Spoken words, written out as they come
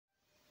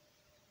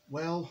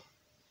Well,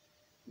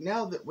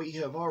 now that we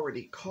have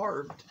already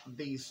carved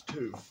these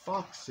two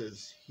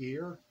foxes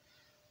here,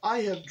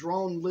 I have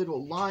drawn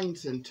little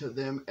lines into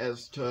them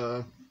as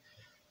to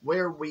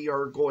where we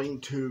are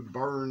going to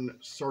burn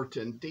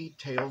certain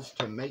details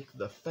to make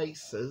the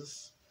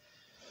faces.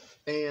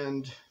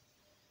 And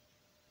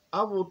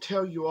I will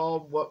tell you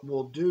all what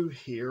we'll do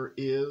here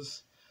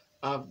is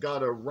I've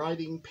got a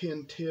writing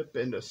pen tip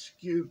and a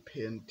skew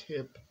pen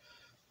tip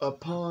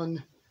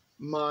upon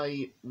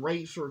my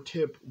razor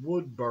tip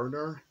wood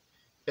burner,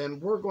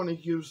 and we're going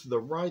to use the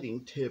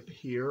writing tip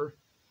here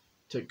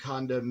to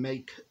kind of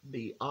make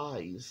the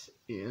eyes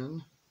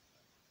in.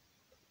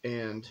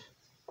 And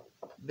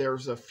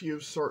there's a few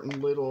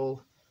certain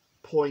little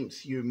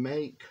points you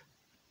make,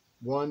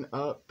 one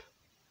up,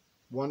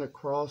 one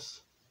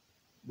across,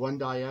 one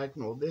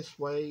diagonal this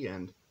way,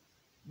 and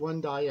one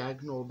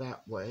diagonal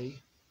that way.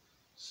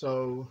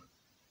 So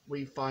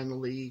we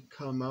finally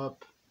come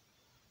up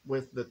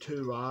with the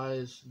two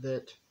eyes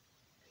that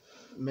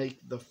make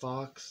the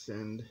fox,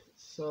 and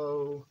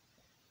so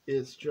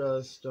it's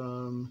just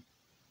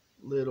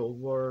little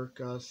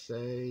work. I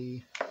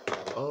say,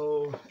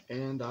 oh,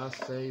 and I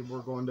say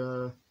we're going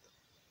to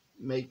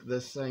make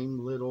the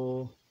same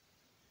little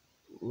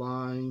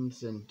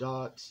lines and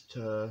dots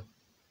to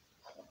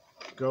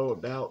go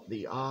about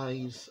the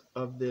eyes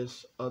of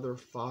this other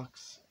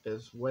fox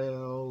as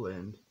well,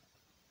 and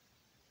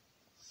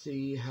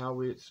see how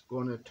it's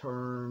going to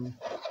turn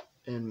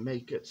and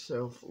make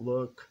itself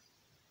look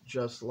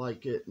just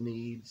like it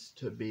needs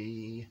to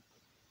be.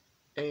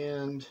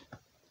 And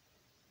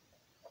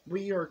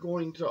we are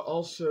going to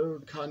also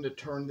kind of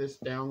turn this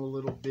down a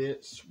little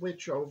bit,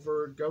 switch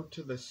over, go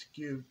to the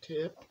skew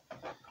tip,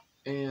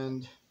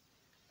 and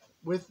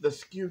with the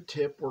skew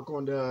tip we're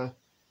going to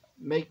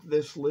make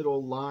this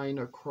little line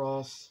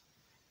across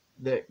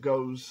that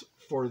goes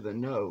for the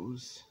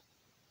nose.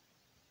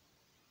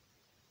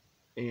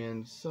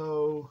 And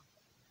so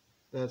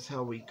that's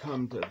how we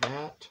come to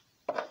that.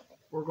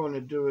 We're going to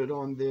do it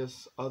on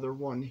this other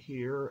one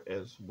here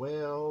as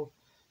well.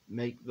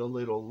 Make the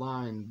little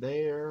line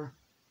there.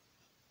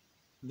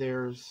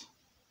 There's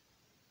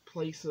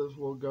places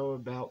we'll go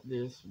about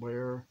this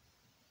where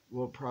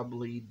we'll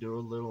probably do a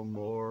little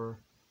more,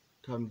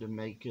 come to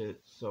make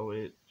it so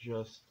it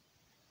just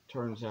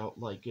turns out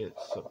like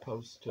it's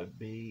supposed to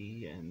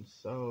be. And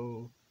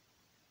so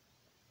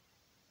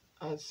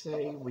I'd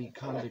say we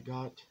kind of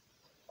got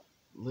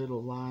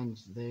little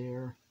lines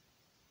there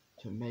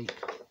to make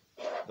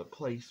the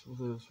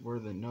places where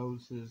the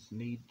noses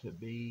need to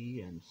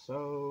be, and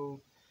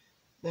so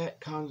that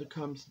kind of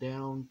comes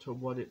down to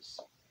what it's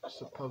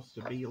supposed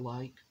to be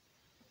like.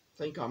 I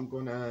think I'm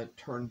gonna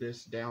turn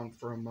this down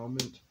for a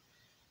moment,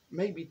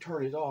 maybe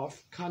turn it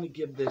off, kind of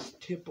give this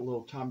tip a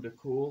little time to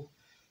cool.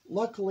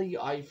 Luckily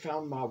I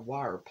found my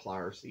wire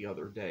pliers the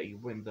other day.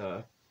 When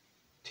the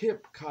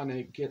tip kind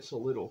of gets a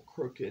little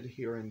crooked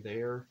here and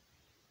there,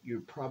 you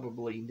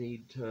probably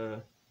need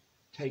to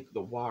take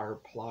the wire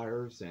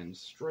pliers and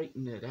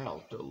straighten it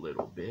out a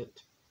little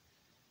bit,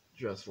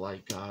 just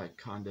like I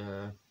kind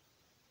of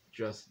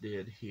just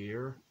did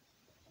here.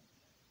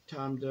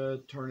 Time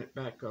to turn it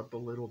back up a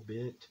little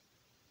bit,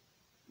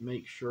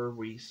 make sure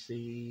we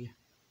see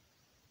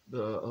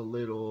the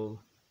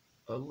little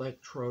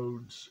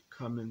electrodes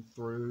coming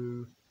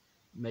through,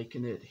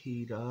 making it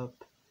heat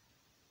up.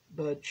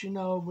 But you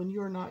know, when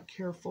you're not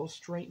careful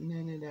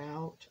straightening it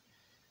out,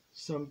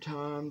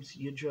 sometimes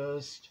you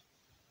just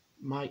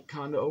might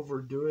kind of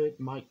overdo it,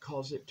 might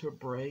cause it to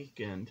break,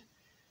 and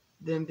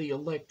then the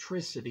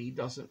electricity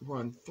doesn't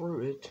run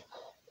through it,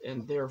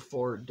 and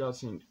therefore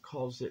doesn't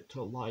cause it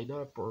to light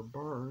up or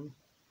burn.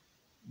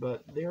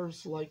 But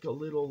there's like a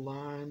little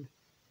line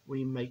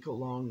we make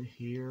along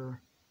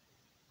here.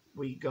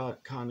 We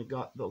kind of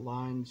got the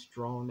lines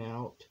drawn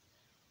out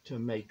to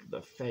make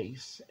the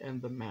face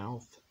and the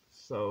mouth.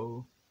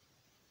 So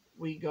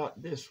we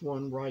got this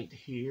one right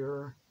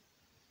here,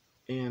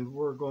 and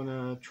we're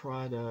gonna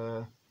try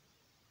to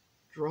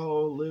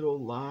draw a little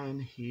line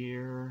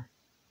here,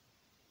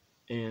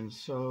 and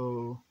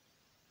so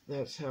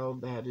that's how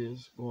that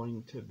is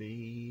going to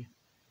be.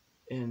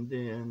 And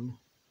then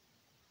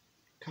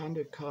kind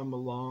of come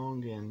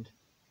along and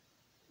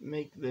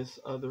make this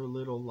other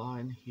little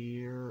line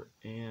here,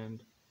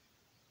 and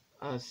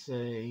I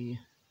say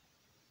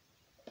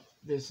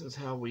this is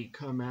how we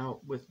come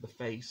out with the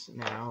face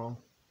now.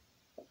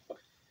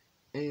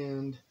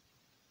 And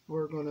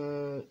we're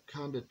gonna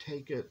kind of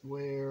take it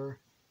where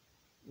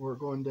we're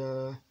going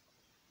to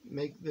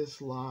make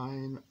this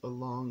line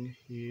along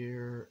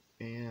here,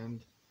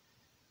 and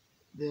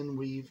then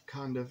we've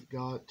kind of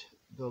got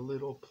the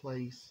little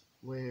place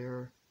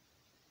where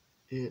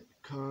it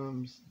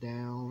comes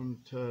down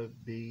to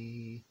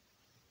be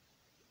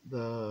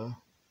the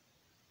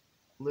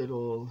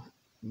little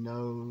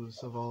nose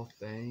of all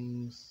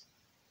things.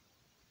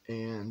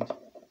 And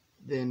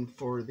then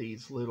for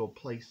these little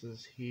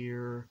places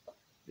here,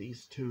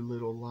 these two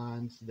little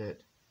lines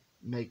that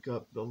make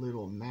up the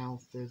little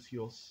mouth, as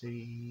you'll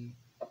see,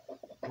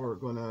 we're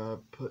gonna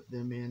put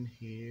them in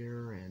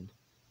here and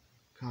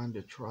kind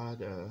of try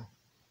to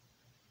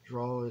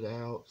draw it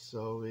out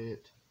so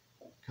it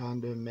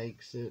kind of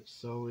makes it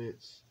so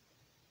it's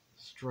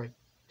straight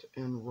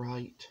and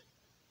right,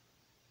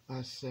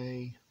 I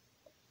say.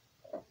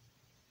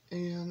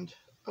 And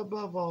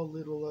above all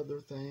little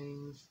other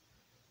things,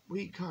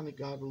 we kind of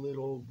got a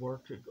little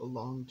work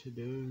along to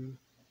do.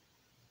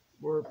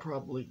 We're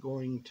probably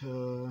going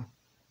to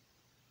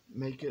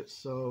make it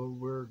so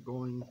we're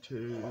going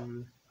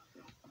to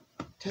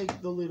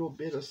take the little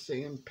bit of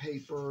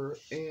sandpaper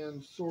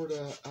and sort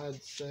of,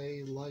 I'd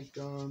say, like,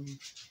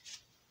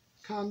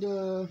 kind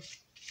of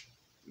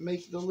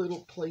make the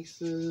little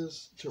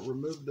places to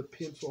remove the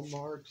pencil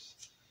marks,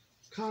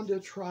 kind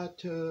of try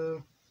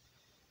to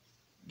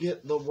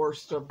get the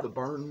worst of the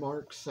burn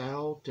marks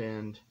out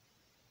and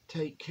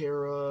take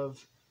care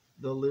of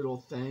the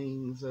little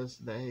things as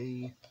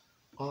they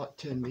ought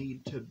to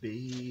need to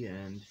be.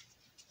 And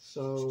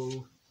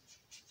so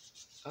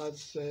I'd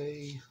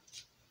say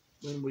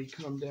when we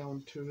come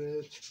down to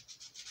it,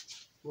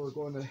 we're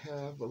going to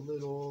have a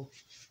little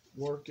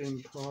work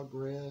in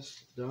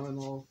progress, done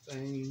all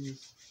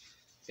things.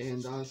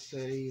 And I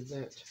say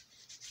that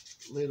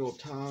little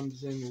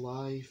times in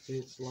life,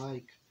 it's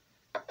like,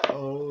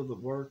 oh, the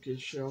work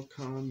is shall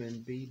come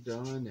and be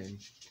done. And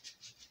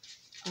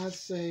I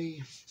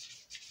say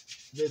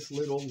this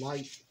little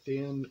light,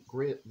 thin,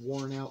 grit,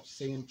 worn out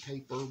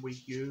sandpaper we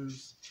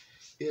use,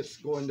 it's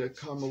going to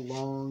come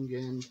along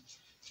and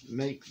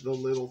make the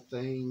little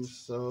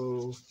things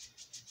so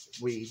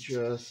we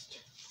just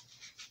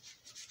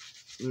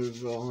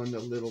move on a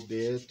little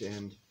bit.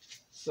 And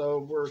so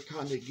we're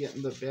kind of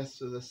getting the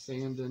best of the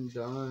sanding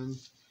done.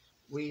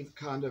 We've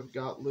kind of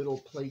got little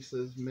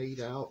places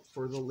made out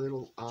for the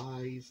little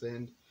eyes,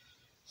 and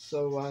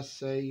so I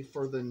say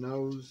for the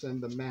nose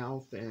and the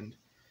mouth, and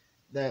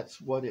that's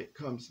what it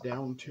comes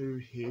down to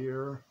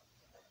here.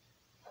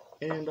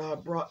 And I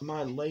brought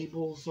my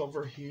labels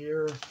over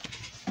here,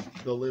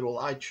 the little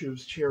I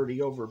Choose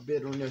Charity Over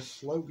Bitterness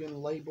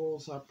slogan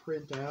labels I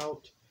print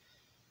out.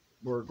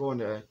 We're going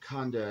to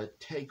kind of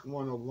take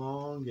one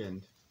along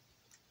and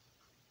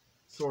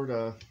sort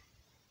of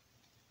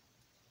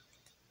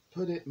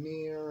put it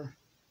near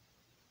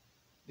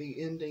the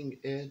ending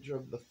edge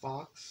of the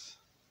fox.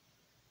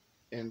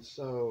 And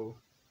so,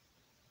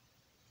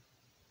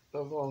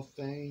 of all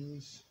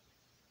things,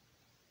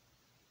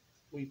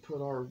 we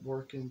put our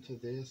work into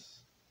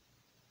this.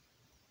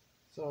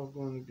 It's all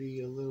going to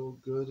be a little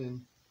good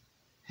and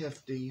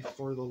hefty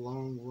for the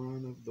long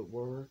run of the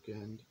work.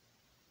 And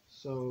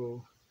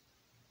so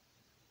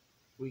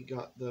we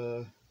got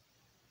the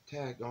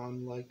tag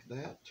on like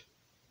that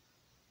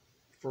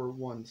for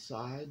one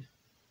side.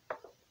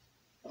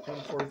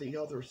 And for the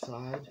other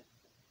side,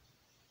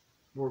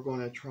 we're going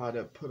to try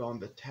to put on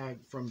the tag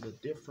from the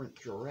different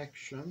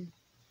direction.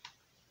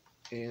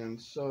 And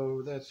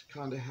so that's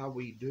kind of how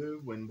we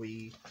do when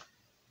we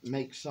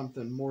make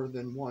something more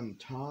than one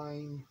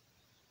time.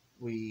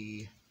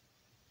 We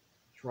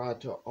try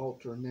to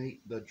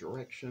alternate the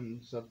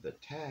directions of the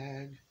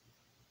tag.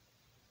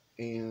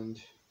 And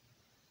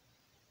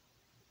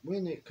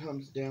when it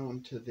comes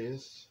down to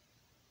this,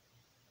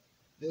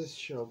 this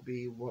shall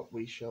be what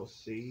we shall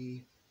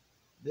see.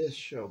 This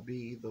shall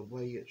be the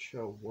way it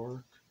shall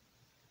work.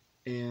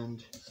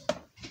 And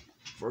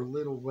for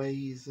little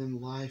ways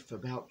in life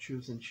about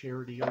choosing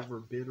charity over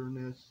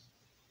bitterness,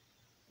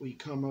 we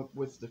come up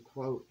with the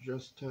quote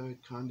just to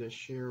kind of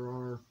share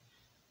our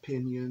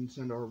opinions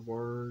and our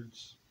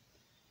words.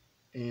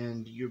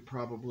 And you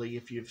probably,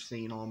 if you've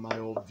seen all my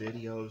old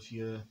videos,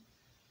 you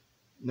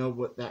know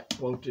what that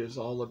quote is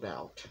all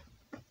about.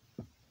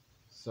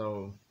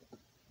 So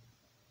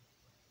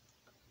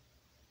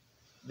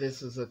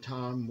this is a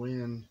time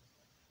when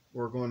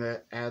we're going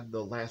to add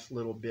the last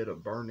little bit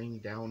of burning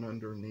down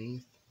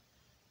underneath.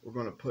 We're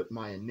going to put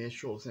my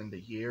initials and the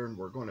year, and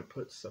we're going to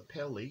put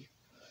Sapelle,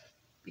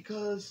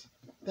 because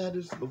that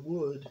is the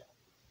wood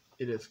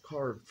it is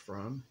carved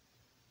from.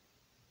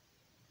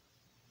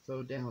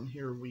 So down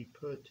here we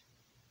put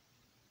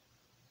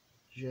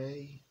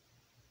J,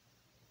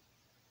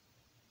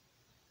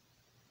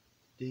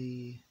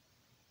 D,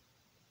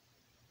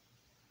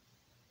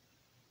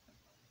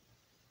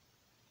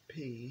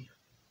 P,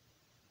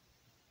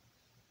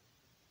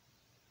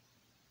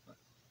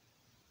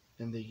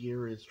 and the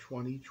year is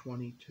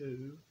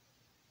 2022.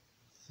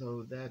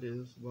 So that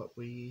is what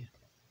we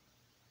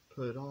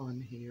put on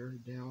here,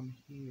 down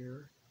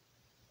here.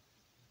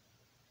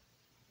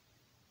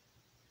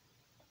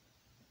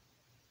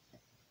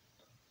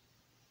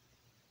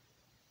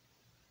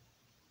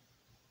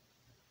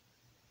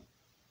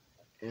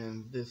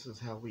 And this is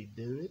how we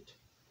do it.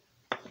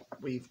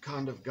 We've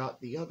kind of got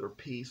the other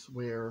piece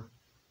where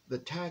the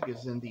tag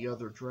is in the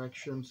other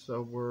direction,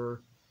 so we're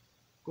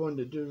going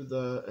to do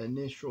the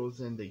initials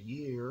and the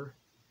year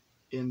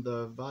in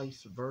the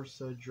vice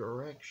versa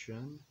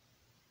direction.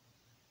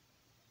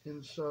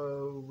 And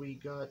so we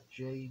got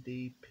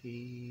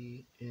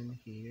JDP in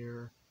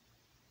here,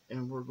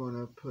 and we're going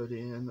to put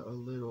in a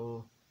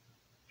little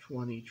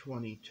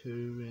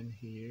 2022 in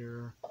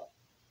here.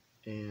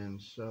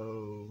 And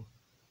so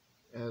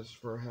as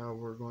for how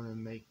we're going to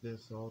make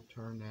this all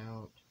turn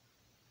out,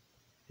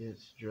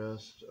 It's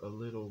just a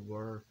little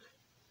work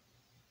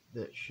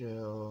that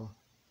shall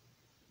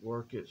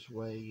work its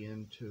way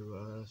into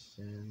us,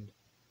 and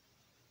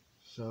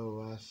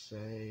so I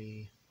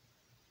say,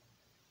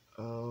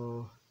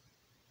 oh,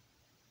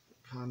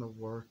 the kind of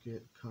work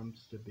it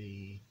comes to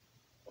be.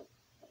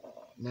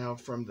 Now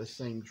from the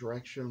same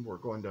direction, we're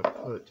going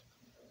to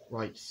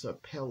write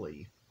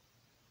Sapelle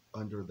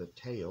under the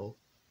tail,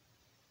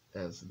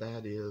 as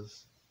that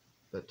is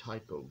the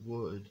type of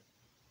wood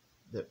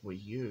that we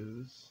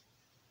use.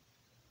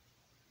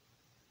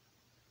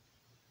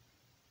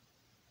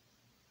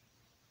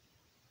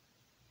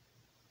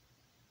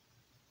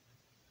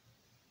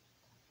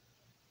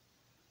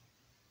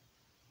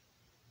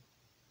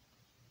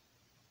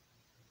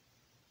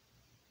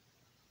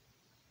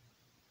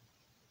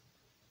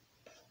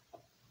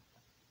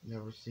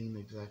 Never seen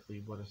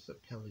exactly what a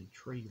Sapelle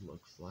tree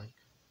looks like,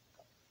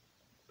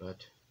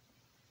 but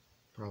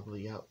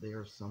probably out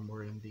there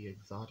somewhere in the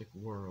exotic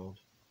world,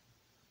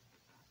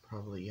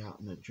 probably out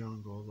in the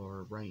jungle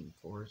or a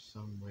rainforest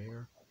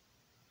somewhere.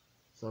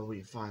 So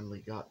we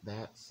finally got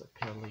that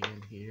Sapelle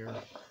in here,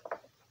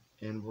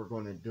 and we're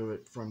going to do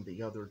it from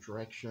the other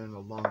direction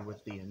along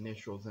with the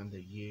initials and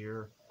the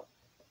year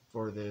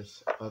for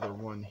this other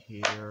one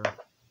here.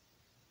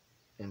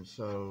 And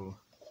so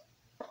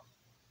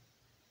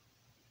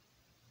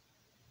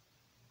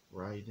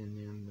writing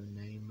in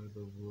the name of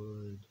the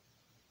wood,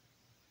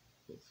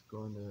 it's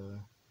going to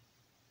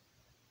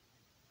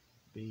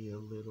be a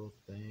little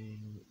thing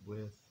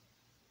with,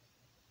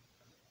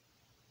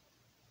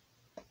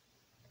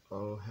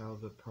 oh, how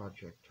the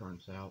project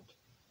turns out.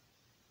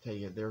 Tell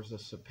you, there's a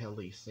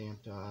Sapelle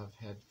Santa I've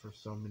had for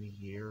so many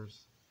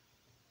years.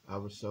 I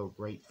was so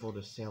grateful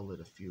to sell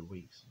it a few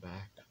weeks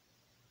back.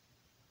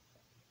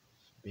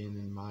 It's been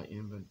in my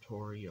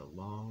inventory a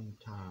long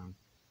time.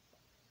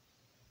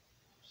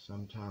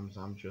 Sometimes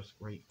I'm just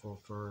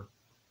grateful for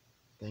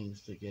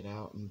things to get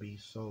out and be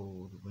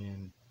sold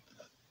when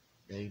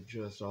they've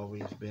just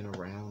always been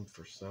around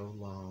for so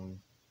long.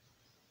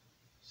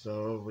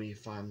 So we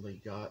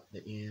finally got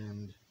the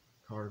end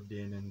carved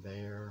in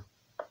there.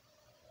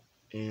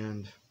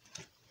 And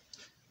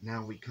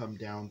now we come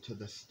down to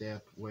the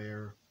step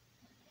where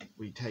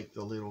we take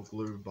the little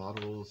glue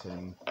bottles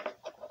and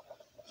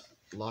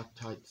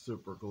Loctite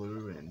super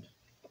glue and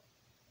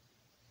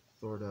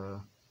sort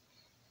of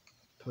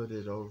put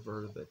it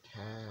over the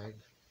tag.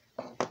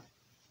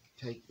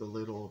 Take the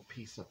little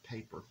piece of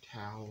paper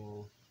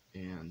towel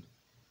and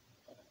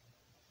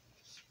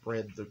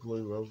spread the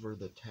glue over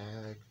the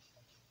tag,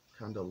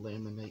 kind of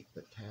laminate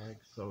the tag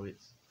so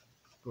it's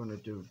going to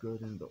do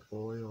good in the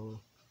oil.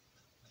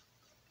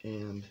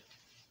 And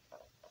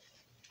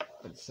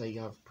I'd say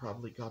I've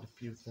probably got a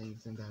few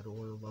things in that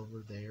oil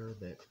over there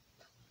that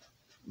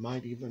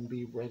might even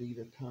be ready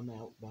to come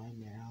out by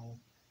now.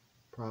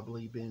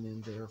 Probably been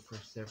in there for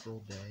several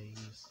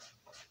days.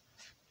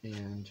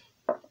 And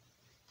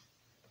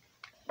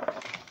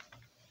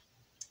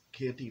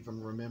can't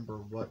even remember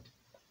what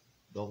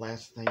the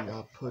last thing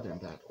I put in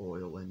that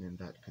oil and in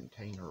that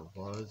container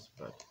was,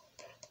 but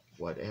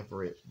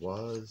whatever it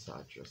was,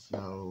 I just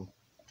know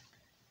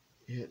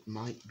it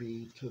might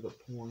be to the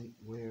point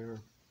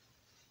where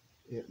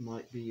it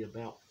might be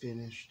about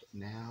finished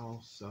now,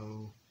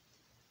 so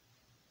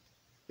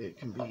it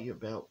can be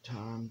about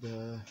time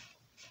to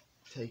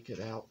take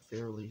it out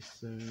fairly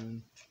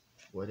soon.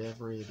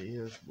 Whatever it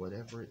is,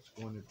 whatever it's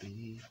going to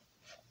be,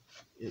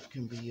 it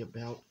can be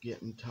about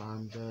getting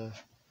time to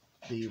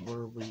be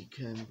where we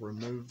can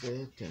remove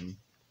it and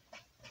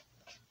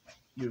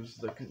use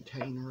the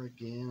container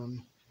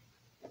again.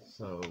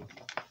 So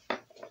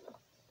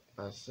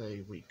I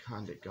say we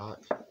kind of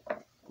got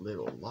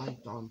little light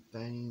on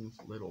things,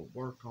 little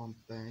work on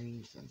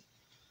things, and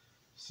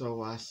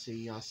so I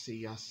see,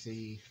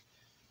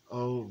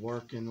 oh,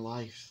 work in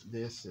life,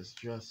 this is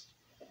just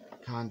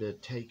kind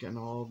of taking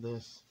all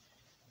this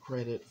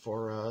credit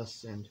for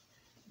us and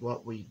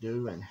what we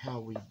do and how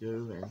we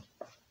do, and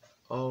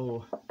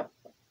oh,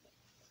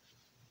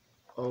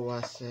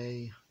 I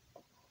say,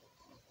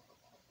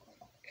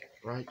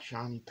 bright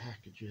shiny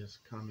packages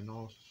come in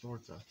all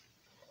sorts of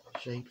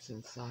shapes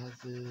and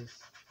sizes.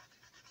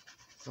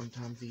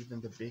 Sometimes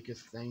even the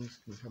biggest things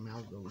can come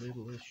out of the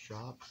littlest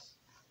shops.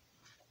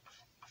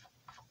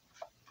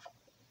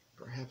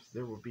 Perhaps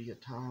there will be a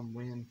time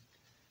when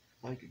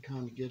I could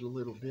kind of get a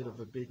little bit of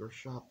a bigger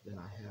shop than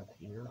I have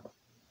here.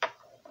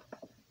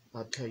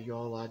 I tell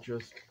y'all, I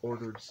just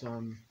ordered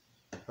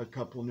a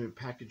couple new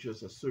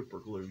packages of super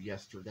glue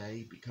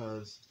yesterday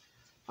because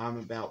I'm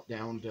about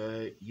down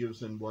to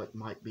using what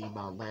might be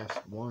my last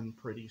one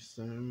pretty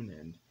soon,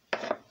 and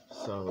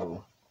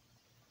so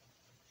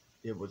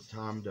it was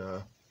time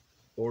to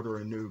order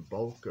a new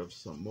bulk of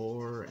some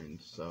more, and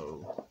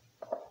so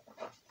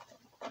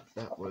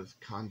that was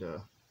kind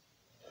of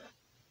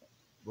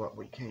what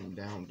we came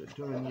down to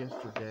doing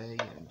yesterday,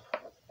 and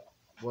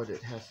what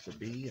it has to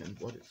be and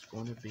what it's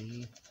going to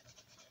be,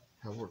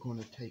 how we're going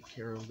to take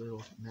care of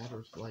little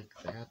matters like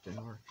that in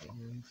our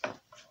hands.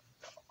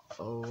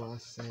 Oh, I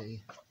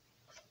say,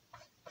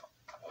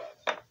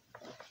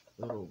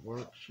 little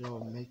work shall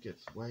make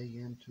its way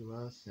into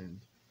us. And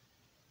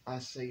I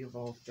say, of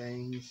all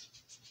things,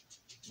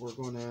 we're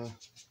going to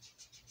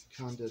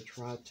kind of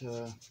try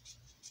to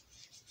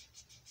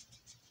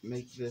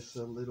make this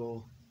a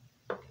little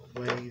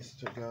ways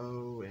to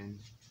go. And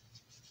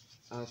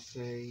I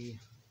say,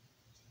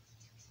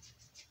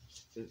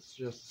 it's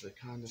just the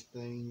kind of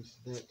things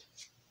that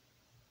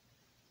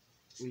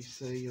we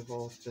say, of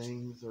all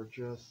things, are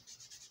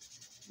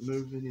just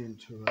moving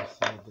into us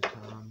all the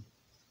time.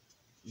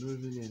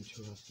 Moving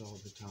into us all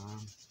the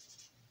time.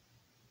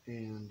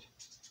 And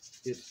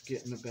it's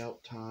getting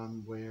about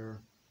time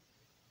where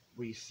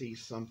we see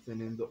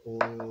something in the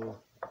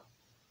oil.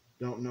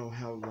 Don't know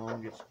how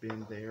long it's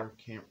been there.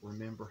 Can't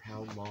remember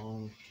how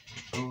long.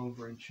 Go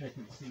over and check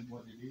and see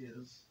what it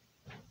is.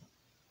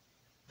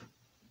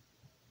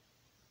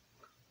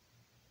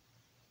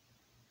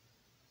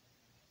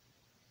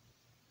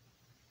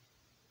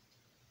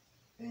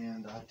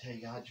 And I tell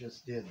you, I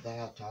just did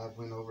that. I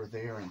went over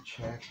there and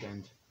checked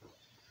and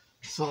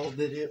saw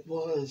that it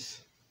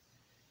was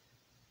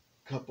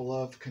a couple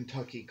of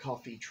Kentucky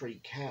coffee tree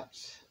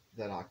caps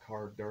that I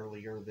carved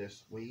earlier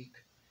this week.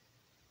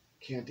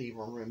 Can't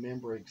even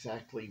remember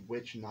exactly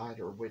which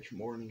night or which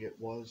morning it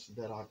was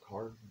that I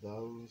carved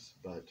those,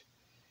 but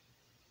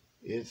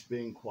it's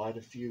been quite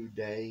a few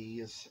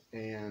days.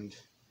 And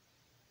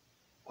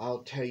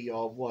I'll tell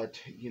y'all what,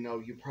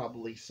 you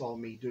probably saw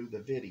me do the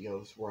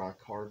videos where I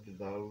carved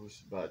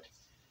those, but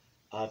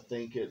I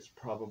think it's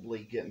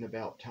probably getting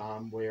about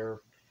time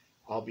where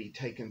I'll be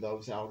taking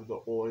those out of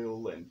the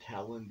oil and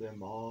toweling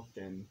them off,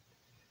 and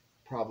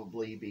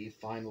probably be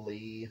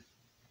finally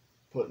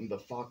putting the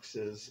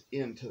foxes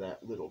into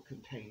that little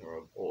container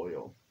of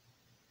oil.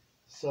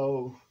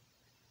 So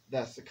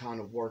that's the kind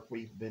of work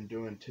we've been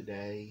doing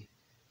today,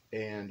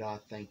 and I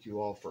thank you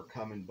all for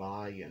coming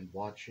by and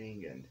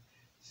watching and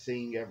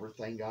seeing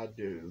everything I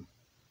do.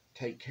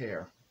 Take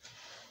care.